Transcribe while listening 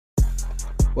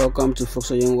Welcome to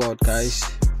Volkswagen World, guys.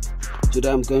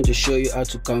 Today I'm going to show you how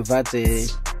to convert a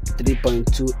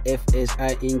 3.2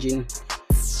 FSI engine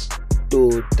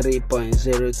to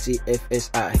 3.0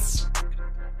 TFSi.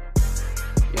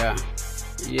 Yeah,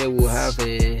 here we have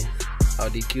a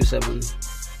Audi Q7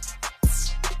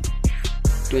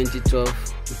 2012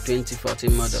 to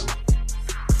 2014 model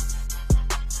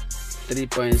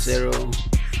 3.0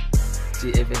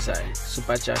 TFSI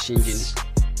supercharged engine.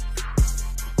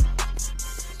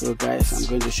 So guys, I'm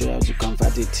going to show you how to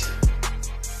convert it.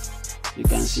 You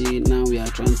can see now we are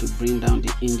trying to bring down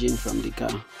the engine from the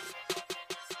car.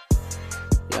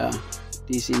 Yeah,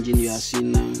 this engine you are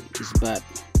seeing now is bad,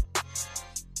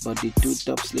 but the two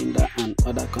top cylinder and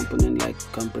other components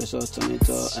like compressor,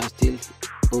 alternator are still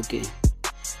okay.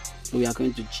 So we are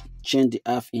going to change the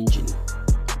half engine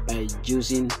by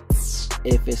using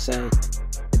FSI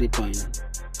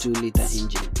 3.2 liter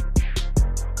engine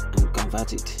and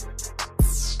convert it.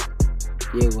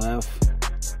 Here we have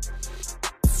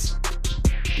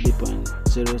 3.0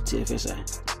 TFSI,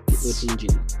 the old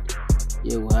engine.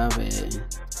 Here we have a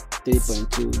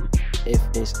 3.2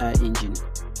 FSI engine.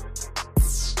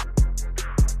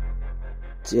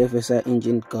 TFSI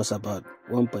engine costs about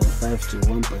 1.5 to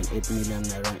 1.8 million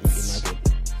naira in the market,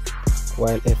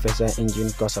 while FSI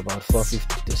engine costs about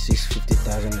 450 to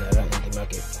 650,000 naira in the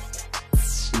market.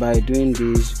 By doing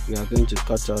this, we are going to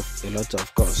cut off a lot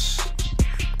of costs.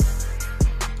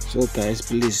 So guys,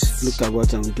 please look at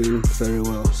what I'm doing very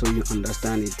well so you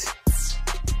understand it.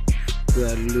 We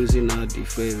are losing out the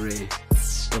fuel array.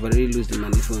 We've already lost the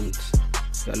manifolds.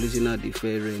 We are losing out the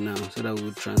fuel array now, so that we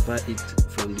will transfer it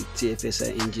from the TFSI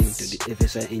engine to the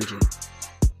FSI engine.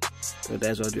 So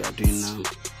that's what we are doing now.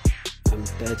 I'm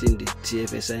starting the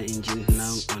TFSI engine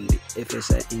now on the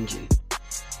FSI engine.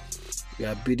 We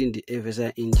are building the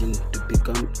FSI engine to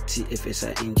become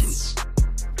TFSI engine.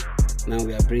 Now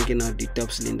we are bringing out the top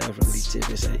cylinder from the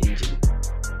TFSI engine.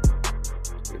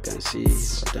 You can see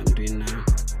what I'm doing now.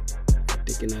 I'm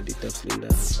taking out the top cylinder.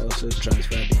 Also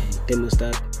transfer the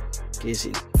thermostat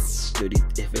casing to the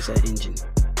FSI engine.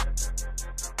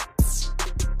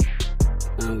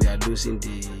 Now we are losing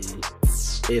the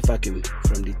air vacuum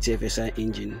from the TFSI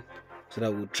engine, so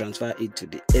that we'll transfer it to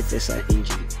the FSI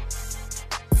engine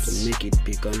to make it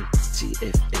become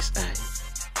TFSI.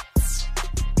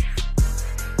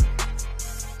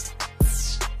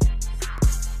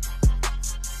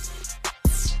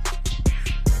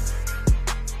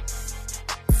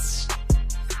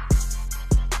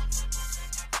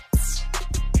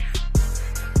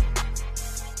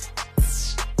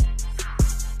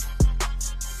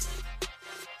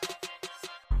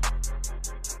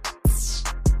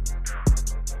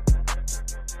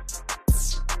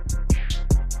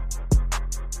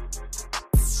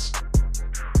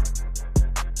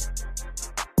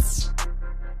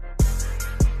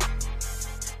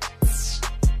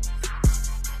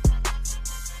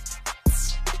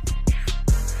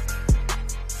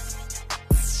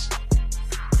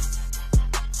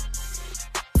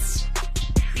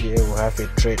 Here we have a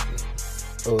thread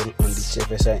hole on the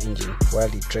TFSI engine while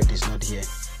the thread is not here.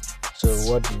 So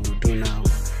what we will do now,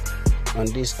 on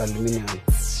this aluminum,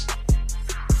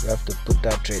 we have to put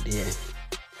that thread here.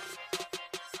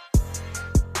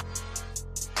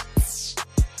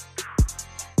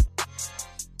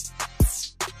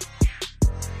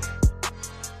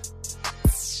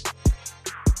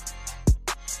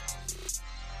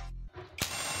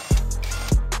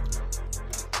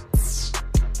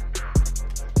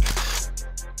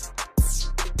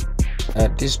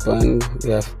 At this point,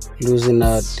 we are losing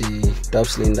out the top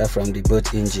cylinder from the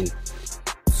both engine.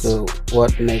 So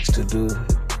what next to do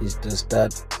is to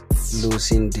start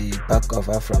losing the back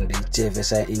cover from the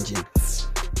TFSI engine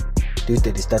due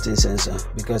to the starting sensor,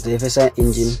 because the FSI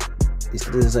engine, the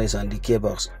starting sensor is on the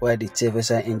gearbox, while the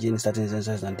TFSI engine starting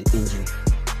sensor is on the engine.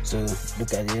 So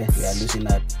look at here, we are losing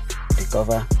out the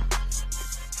cover.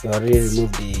 We already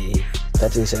removed the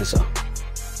starting sensor,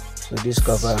 so this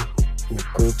cover will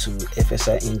go to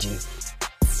FSI engine.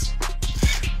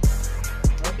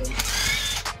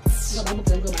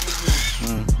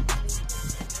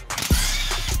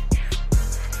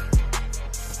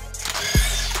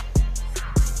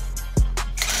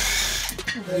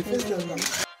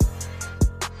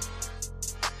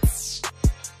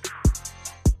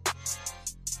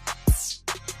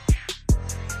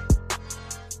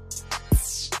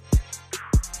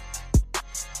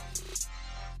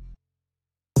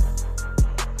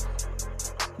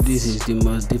 This is the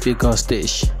most difficult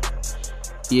stage.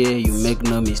 Here you make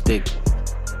no mistake.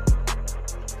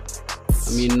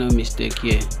 No mistake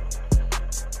here.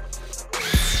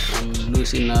 I'm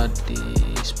losing out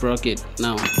the sprocket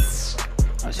now.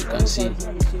 As you can see,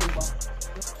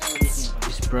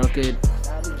 the sprocket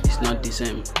is not the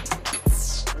same.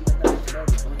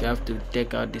 You have to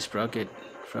take out the sprocket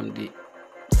from the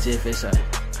TFSi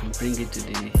and bring it to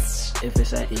the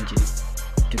FSI engine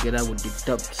together with the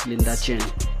top cylinder chain.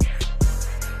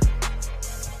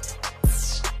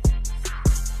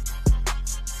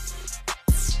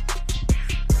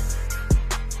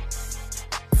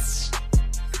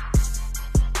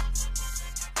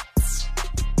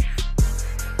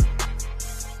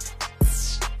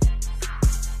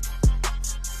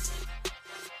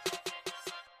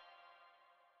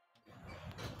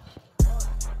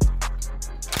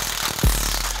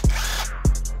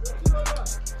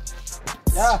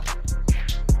 Yeah,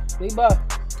 big boy.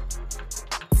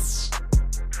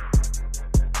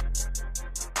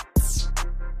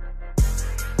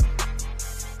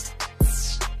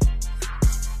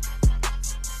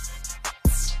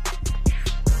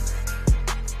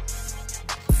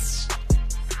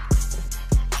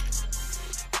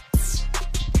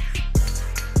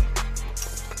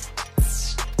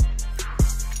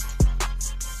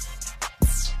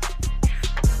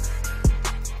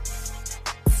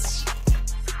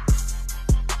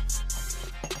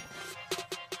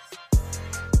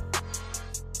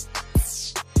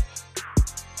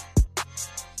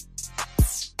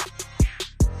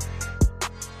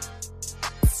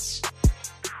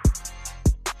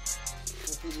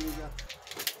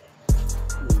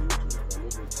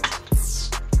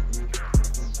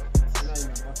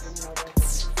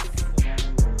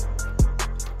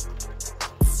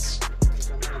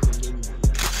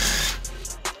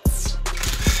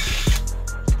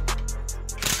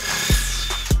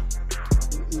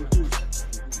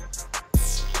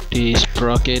 The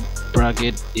sprocket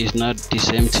bracket is not the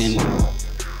same thing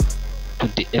to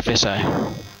the FSI.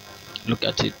 Look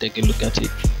at it, take a look at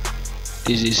it.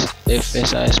 This is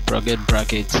FSI sprocket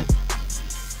bracket.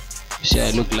 You see how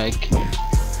it look like?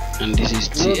 And this is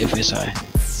TFSi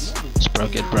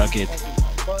sprocket bracket.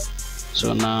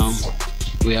 So now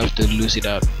we have to lose it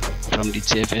out from the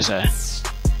TFSi,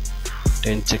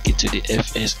 then take it to the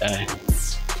FSI.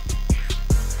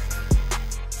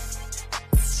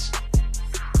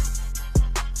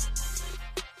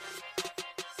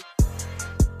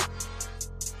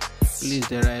 Please,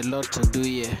 there are a lot to do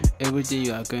here. Everything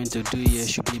you are going to do here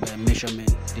should be by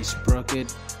measurement. The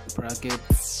sprocket bracket,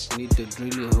 you need to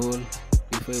drill a hole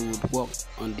before it would work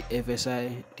on the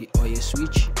FSI. The oil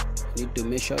switch, you need to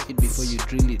measure it before you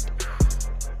drill it.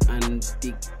 And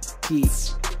the key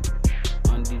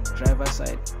on the driver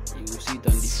side, you will see it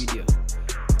on the video.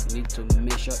 You need to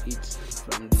measure it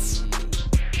from the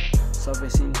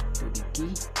surfacing to the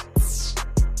key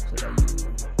so that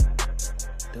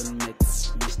you don't make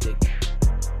mistake.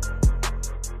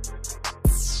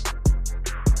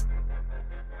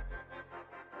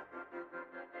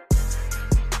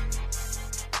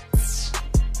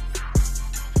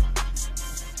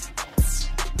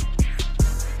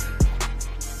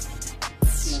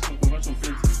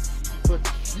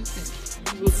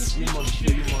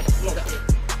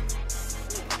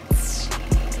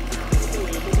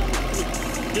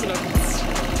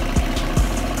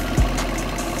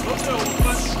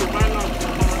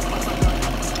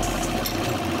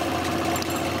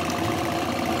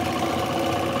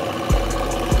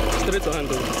 Straight to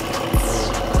handle.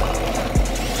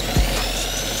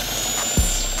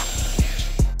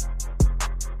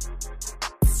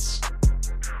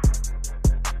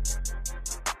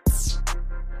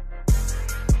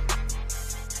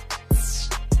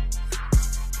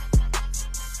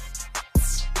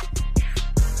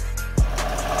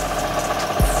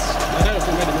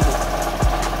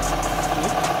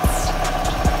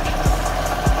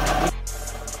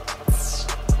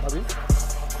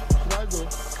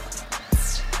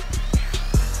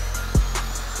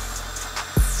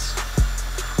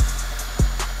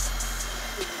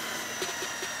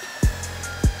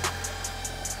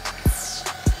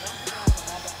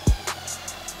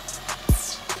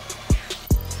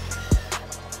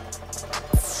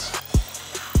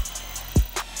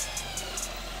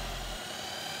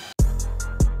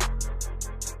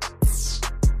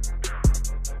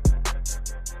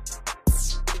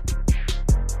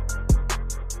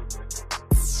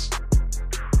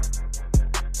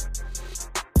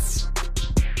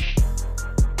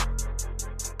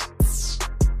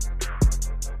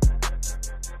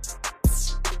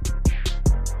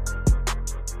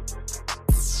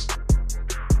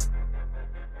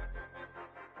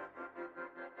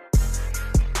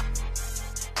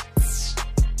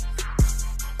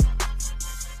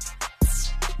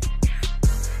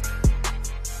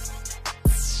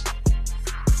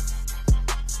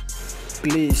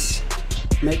 Please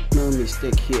Make no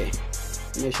mistake here.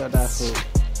 Measure that hole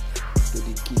to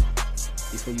the key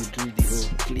before you drill the hole.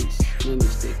 Please, no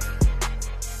mistake.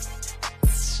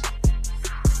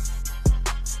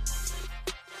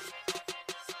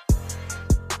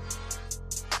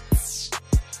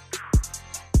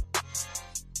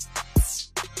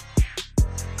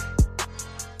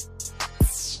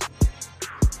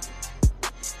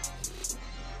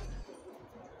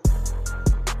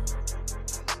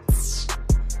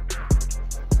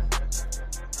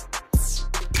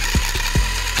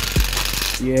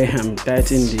 Here I'm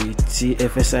tightening the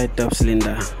TFSi top cylinder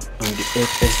on the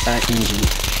FSI engine.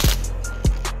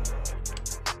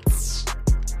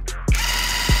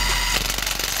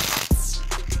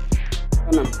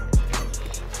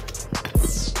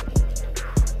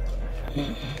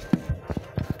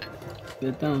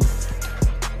 Get down.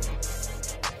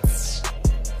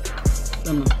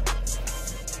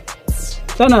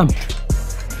 Turn up.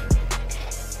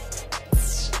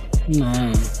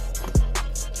 Nice.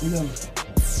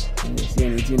 See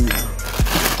anything now.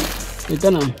 You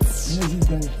turn on.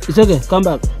 It's okay. Come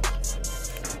back.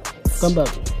 Come back.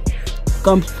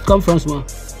 Come from small.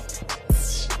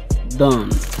 Done.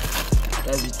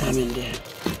 That's the time in there.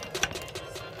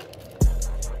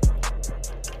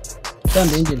 Turn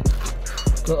the engine.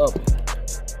 Go up.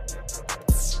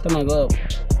 Turn and go up.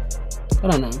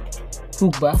 Turn on now.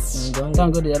 Hook back.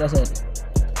 Can't go the other side.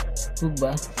 Hook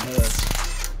back. Alright.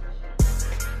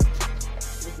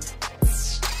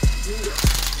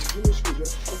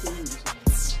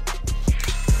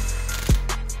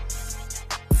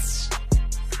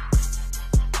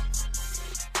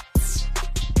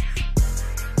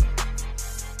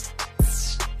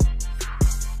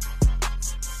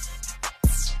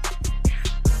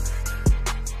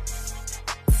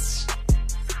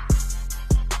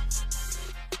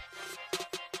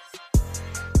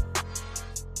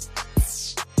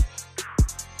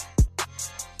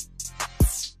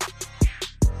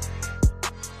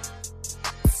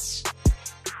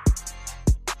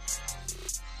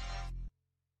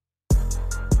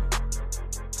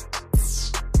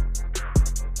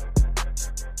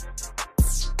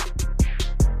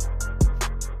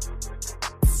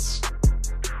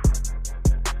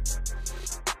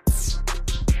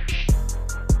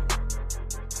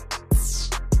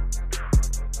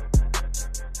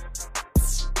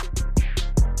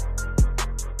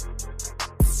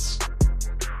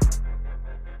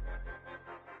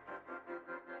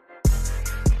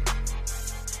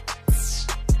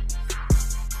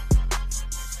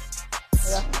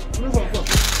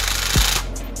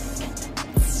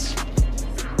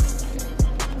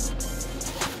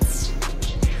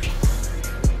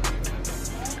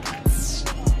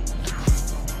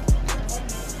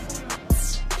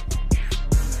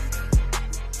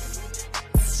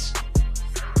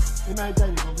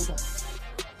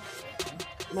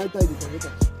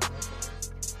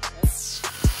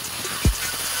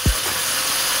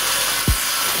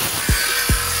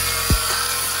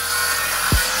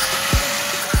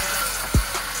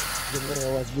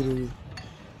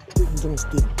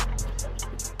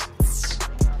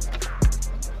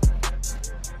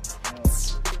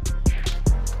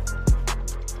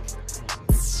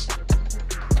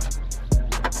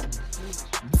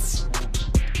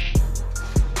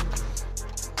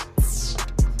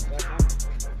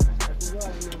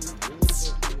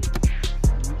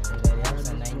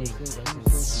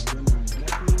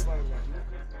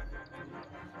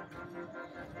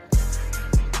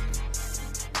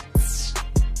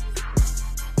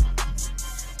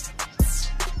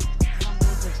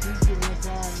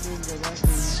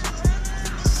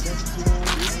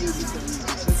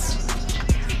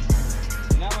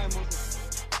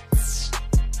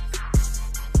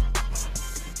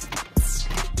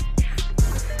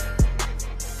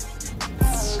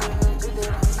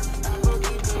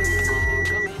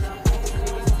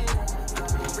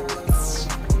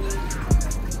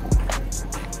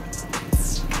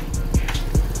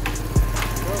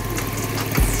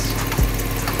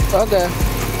 Okay.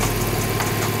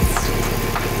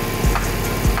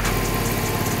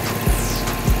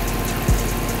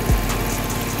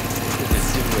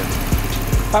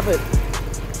 Perfect.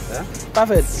 Yeah?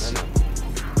 Perfect.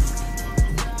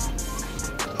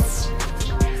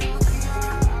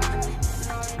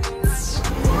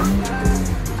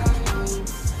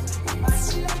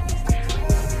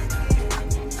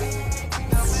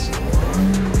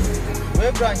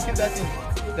 Wave branch, keep that in.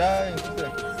 Keep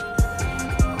that.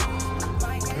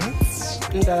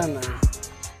 Keep that in there.